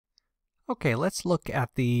Okay, let's look at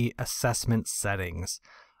the assessment settings.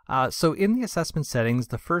 So in the assessment settings,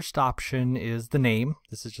 the first option is the name.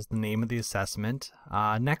 This is just the name of the assessment.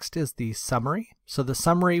 Next is the summary. So the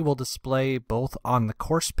summary will display both on the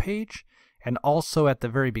course page and also at the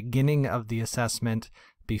very beginning of the assessment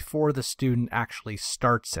before the student actually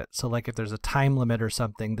starts it. So like if there's a time limit or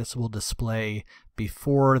something, this will display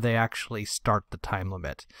before they actually start the time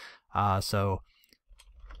limit. So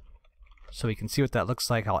we can see what that looks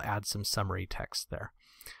like. I'll add some summary text there.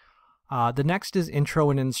 The next is intro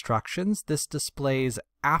and instructions. This displays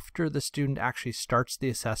after the student actually starts the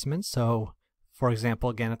assessment. So for example,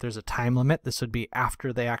 again, if there's a time limit, this would be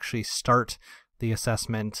after they actually start the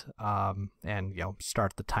assessment and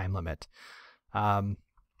start the time limit.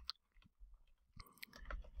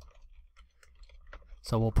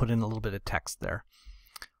 So we'll put in a little bit of text there.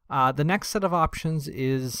 The next set of options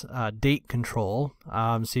is date control.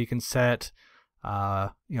 So you can set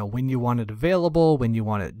when you want it available, when you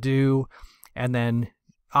want it due, and then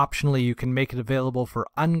optionally you can make it available for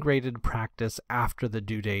ungraded practice after the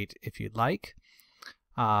due date if you'd like.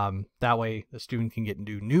 That way the student can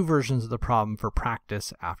do new versions of the problem for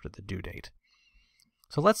practice after the due date.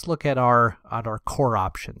 So let's look at our core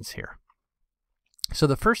options here. So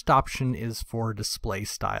the first option is for display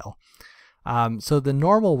style. So the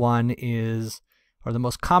normal one is, or the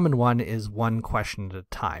most common one is one question at a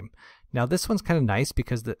time. Now this one's kind of nice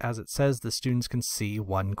because as it says, the students can see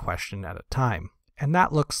one question at a time. And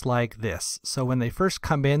that looks like this. So when they first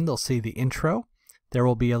come in, they'll see the intro. There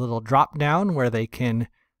will be a little drop down where they can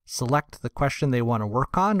select the question they want to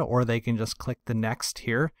work on, or they can just click the next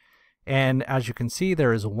here. And as you can see,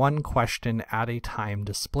 there is one question at a time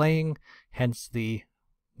displaying, hence the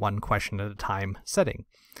one question at a time setting.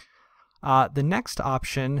 The next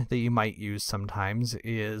option that you might use sometimes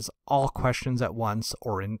is all questions at once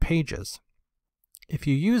or in pages. If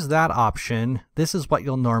you use that option, this is what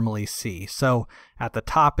you'll normally see. So at the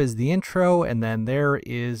top is the intro, and then there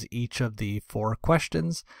is each of the 4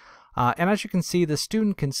 questions. And as you can see, the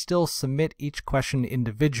student can still submit each question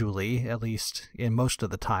individually, at least in most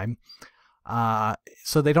of the time.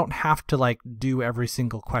 So they don't have to do every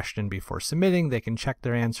single question before submitting. They can check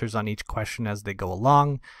their answers on each question as they go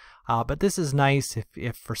along. But this is nice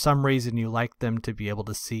if for some reason you like them to be able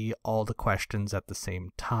to see all the questions at the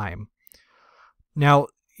same time. Now,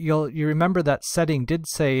 you remember that setting did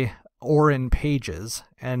say or in pages,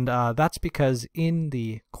 and that's because in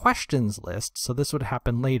the questions list, so this would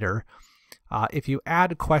happen later, if you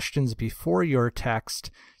add questions before your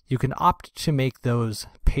text, you can opt to make those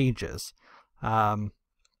pages.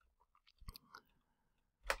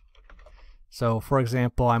 So for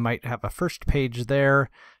example, I might have a first page there,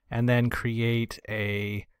 and then create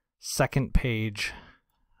a second page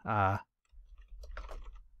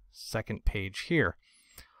here.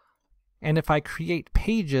 And if I create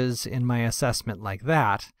pages in my assessment like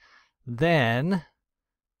that, then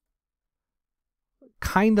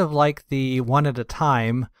kind of like the one at a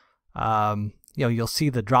time, you'll see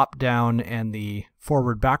the drop down and the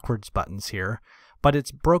forward backwards buttons here, but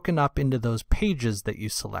it's broken up into those pages that you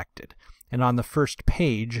selected. And on the first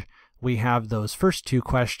page, we have those first 2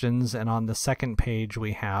 questions, and on the second page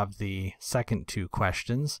we have the second 2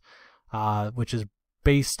 questions, which is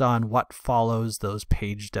based on what follows those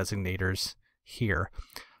page designators here.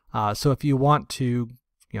 So if you want to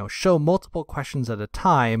show multiple questions at a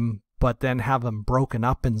time, but then have them broken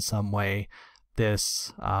up in some way,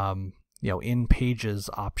 this in pages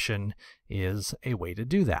option is a way to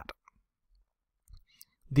do that.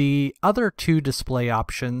 The other 2 display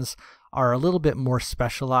options are a little bit more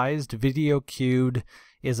specialized. Video queued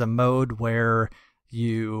is a mode where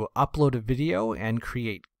you upload a video and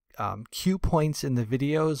create cue points in the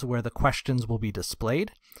videos where the questions will be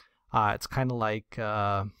displayed. It's kind of like,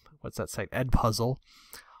 what's that site, Edpuzzle.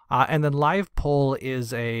 And then live poll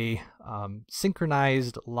is a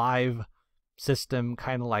synchronized live system,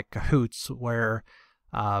 kind of like Kahoots, where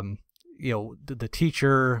the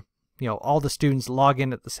teacher, all the students log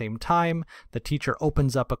in at the same time. The teacher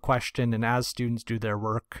opens up a question, and as students do their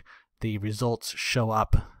work, the results show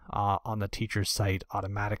up on the teacher's site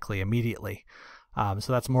automatically, immediately.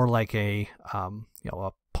 So that's more like a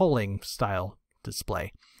polling style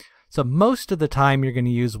display. So most of the time you're going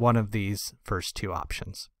to use one of these first 2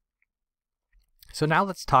 options. So now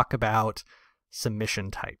let's talk about submission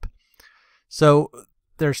type. So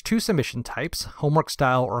there's 2 submission types, homework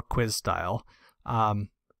style or quiz style.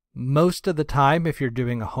 Most of the time, if you're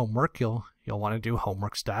doing a homework, you'll want to do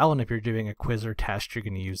homework style, and if you're doing a quiz or test, you're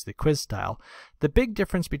going to use the quiz style. The big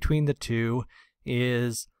difference between the 2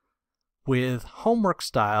 is with homework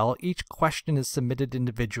style, each question is submitted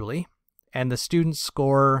individually, and the students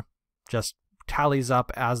score just tallies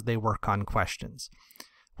up as they work on questions.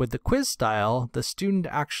 With the quiz style, the student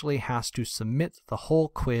actually has to submit the whole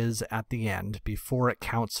quiz at the end before it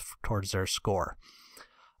counts towards their score.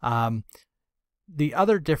 The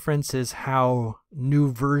other difference is how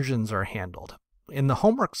new versions are handled. In the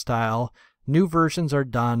homework style, new versions are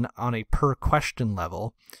done on a per question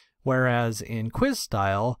level, whereas in quiz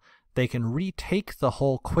style, they can retake the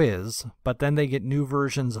whole quiz, but then they get new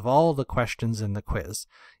versions of all the questions in the quiz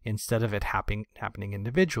instead of it happening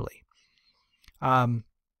individually.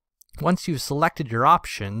 Once you've selected your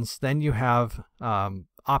options, then you have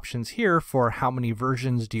options here for how many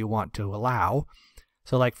versions do you want to allow.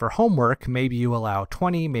 So like for homework, maybe you allow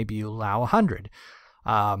 20, maybe you allow 100.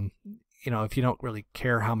 If you don't really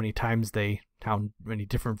care how many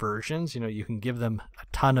different versions, you can give them a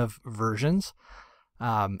ton of versions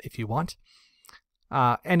if you want.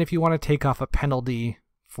 And if you want to take off a penalty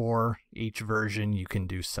for each version, you can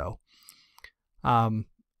do so.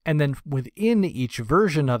 And then within each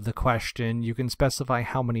version of the question, you can specify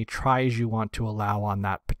how many tries you want to allow on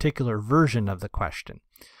that particular version of the question.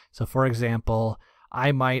 So for example,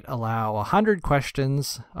 I might allow 100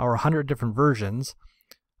 questions or 100 different versions,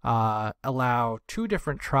 allow 2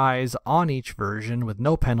 different tries on each version with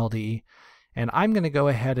no penalty, and I'm going to go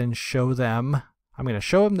ahead and show them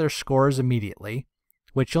their scores immediately,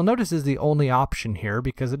 which you'll notice is the only option here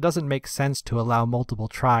because it doesn't make sense to allow multiple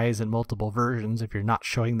tries and multiple versions if you're not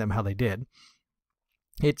showing them how they did.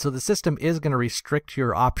 So the system is going to restrict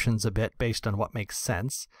your options a bit based on what makes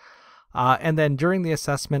sense. And then during the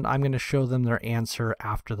assessment, I'm going to show them their answer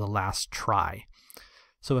after the last try.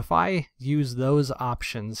 So if I use those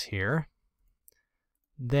options here,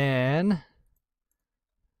 then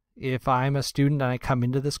if I'm a student and I come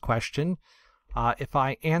into this question, if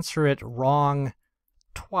I answer it wrong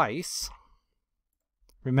twice,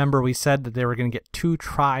 remember we said that they were going to get 2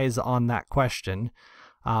 tries on that question,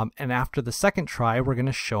 and after the second try we're going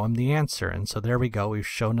to show them the answer, and so there we go, we've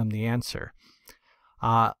shown them the answer.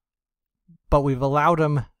 But we've allowed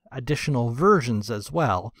them additional versions as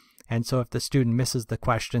well, and so if the student misses the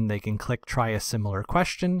question, they can click try a similar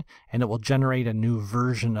question and it will generate a new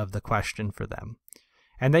version of the question for them.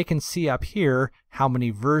 And they can see up here how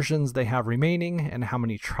many versions they have remaining and how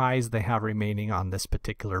many tries they have remaining on this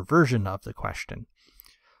particular version of the question.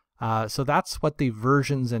 So that's what the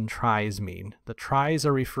versions and tries mean. The tries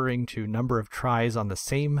are referring to number of tries on the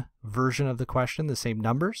same version of the question, the same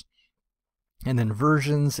numbers. And then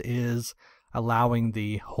versions is allowing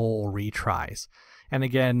the whole retries. And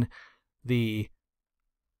again, the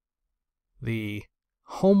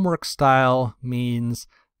homework style means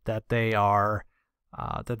that they are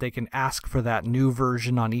that they can ask for that new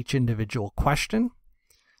version on each individual question.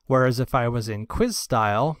 Whereas if I was in quiz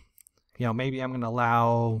style, maybe I'm going to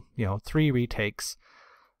allow 3 retakes.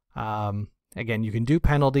 Again, you can do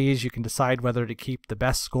penalties. You can decide whether to keep the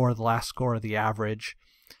best score, the last score, or the average.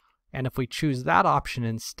 And if we choose that option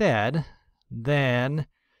instead, then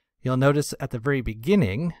you'll notice at the very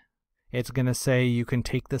beginning, it's going to say you can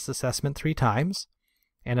take this assessment 3 times.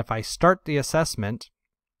 And if I start the assessment,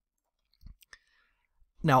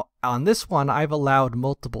 now on this one I've allowed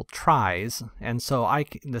multiple tries, and so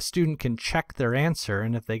the student can check their answer,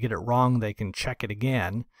 and if they get it wrong they can check it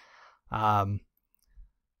again. And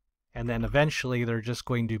then eventually they're just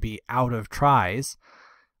going to be out of tries.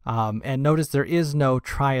 And notice there is no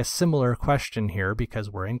try a similar question here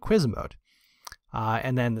because we're in quiz mode.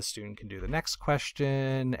 And then the student can do the next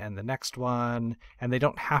question and the next one, and they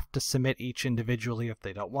don't have to submit each individually if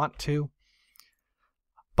they don't want to.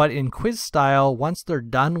 But in quiz style, once they're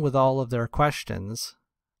done with all of their questions,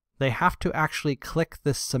 they have to actually click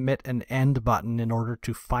the submit and end button in order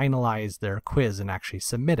to finalize their quiz and actually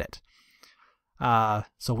submit it.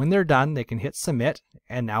 So when they're done, they can hit submit,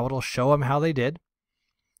 and now it'll show them how they did.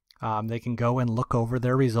 They can go and look over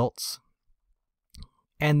their results,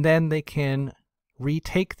 and then they can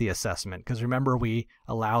retake the assessment, because remember we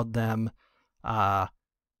allowed them 3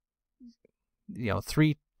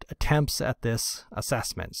 attempts at this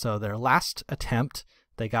assessment. So their last attempt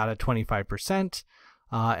they got a 25%,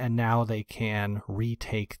 and now they can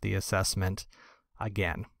retake the assessment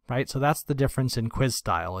again, right? So that's the difference in quiz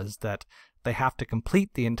style, is that they have to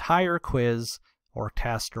complete the entire quiz or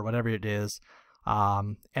test or whatever it is,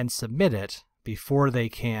 and submit it before they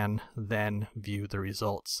can then view the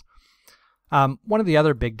results. One of the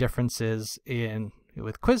other big differences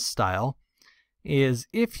with quiz style is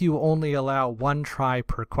if you only allow 1 try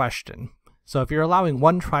per question. So if you're allowing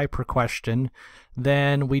 1 try per question,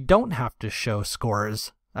 then we don't have to show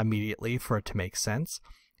scores immediately for it to make sense.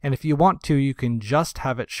 And if you want to, you can just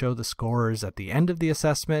have it show the scores at the end of the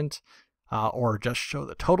assessment, or just show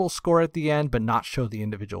the total score at the end but not show the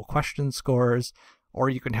individual question scores, or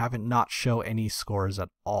you can have it not show any scores at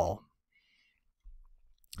all.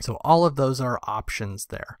 So all of those are options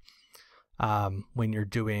there when you're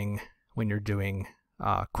doing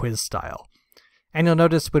quiz style. And you'll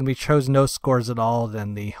notice when we chose no scores at all,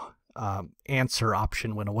 then the answer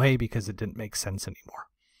option went away because it didn't make sense anymore.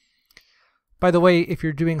 By the way, if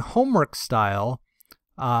you're doing homework style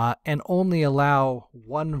and only allow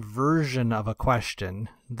one version of a question,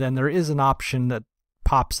 then there is an option that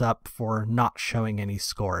pops up for not showing any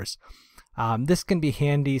scores. This can be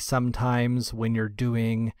handy sometimes when you're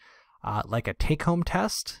doing like a take-home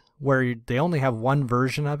test where they only have one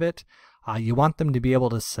version of it. You want them to be able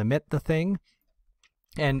to submit the thing.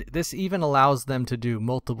 And this even allows them to do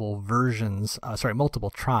multiple versions, multiple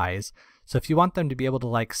tries. So if you want them to be able to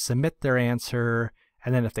like submit their answer,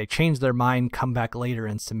 and then if they change their mind, come back later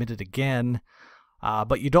and submit it again.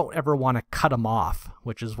 But you don't ever want to cut them off,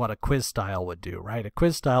 which is what a quiz style would do, right? A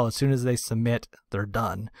quiz style, as soon as they submit, they're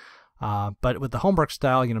done. But with the homework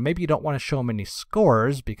style, maybe you don't want to show them any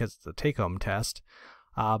scores because it's a take-home test,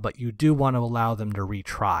 but you do want to allow them to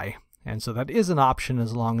retry. And so that is an option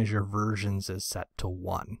as long as your versions is set to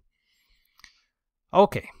 1.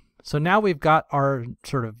 Okay, so now we've got our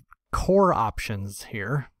sort of core options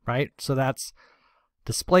here, right? So that's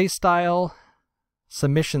display style,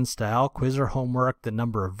 submission style, quiz or homework, the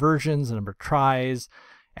number of versions, the number of tries,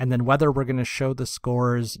 and then whether we're going to show the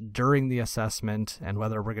scores during the assessment and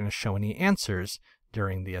whether we're going to show any answers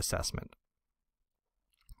during the assessment.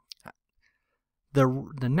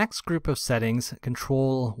 The next group of settings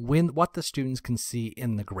control what the students can see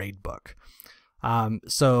in the gradebook.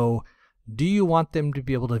 So do you want them to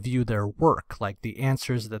be able to view their work, like the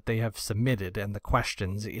answers that they have submitted and the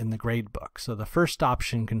questions in the gradebook? So the first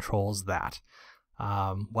option controls that,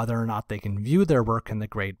 whether or not they can view their work in the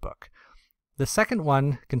gradebook. The second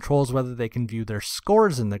one controls whether they can view their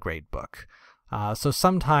scores in the gradebook. So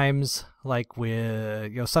sometimes, like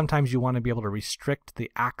with, sometimes you want to be able to restrict the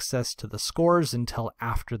access to the scores until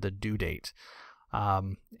after the due date.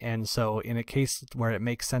 And so in a case where it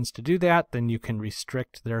makes sense to do that, then you can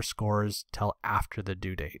restrict their scores till after the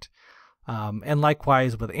due date. And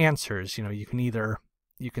likewise with answers,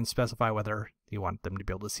 you can specify whether you want them to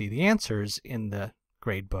be able to see the answers in the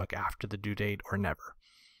gradebook after the due date or never.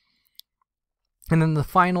 And then the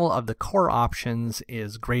final of the core options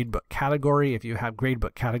is gradebook category. If you have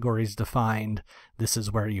gradebook categories defined, this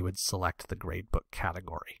is where you would select the gradebook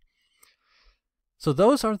category. So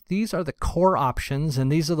these are the core options,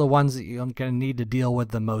 and these are the ones that you're going to need to deal with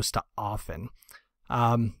the most often.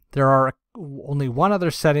 There are only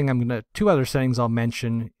two other settings I'll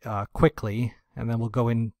mention quickly, and then we'll go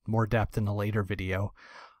in more depth in a later video.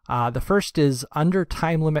 The first is under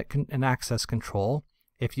time limit and access control.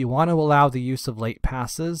 If you want to allow the use of late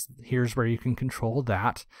passes, here's where you can control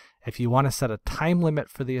that. If you want to set a time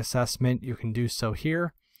limit for the assessment, you can do so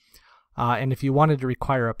here. And if you wanted to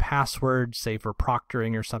require a password, say for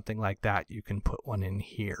proctoring or something like that, you can put one in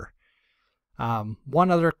here.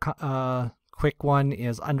 One other quick one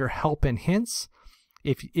is under help and hints.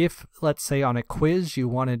 If let's say on a quiz you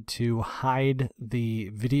wanted to hide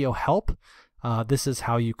the video help, this is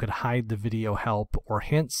how you could hide the video help or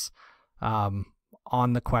hints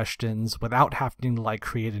on the questions without having to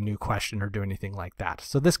create a new question or do anything like that.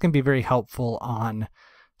 So this can be very helpful on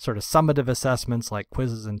sort of summative assessments like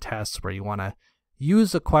quizzes and tests where you want to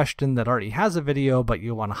use a question that already has a video, but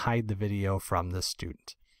you want to hide the video from the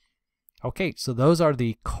student. Okay, so those are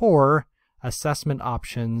the core assessment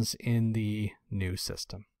options in the new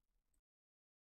system.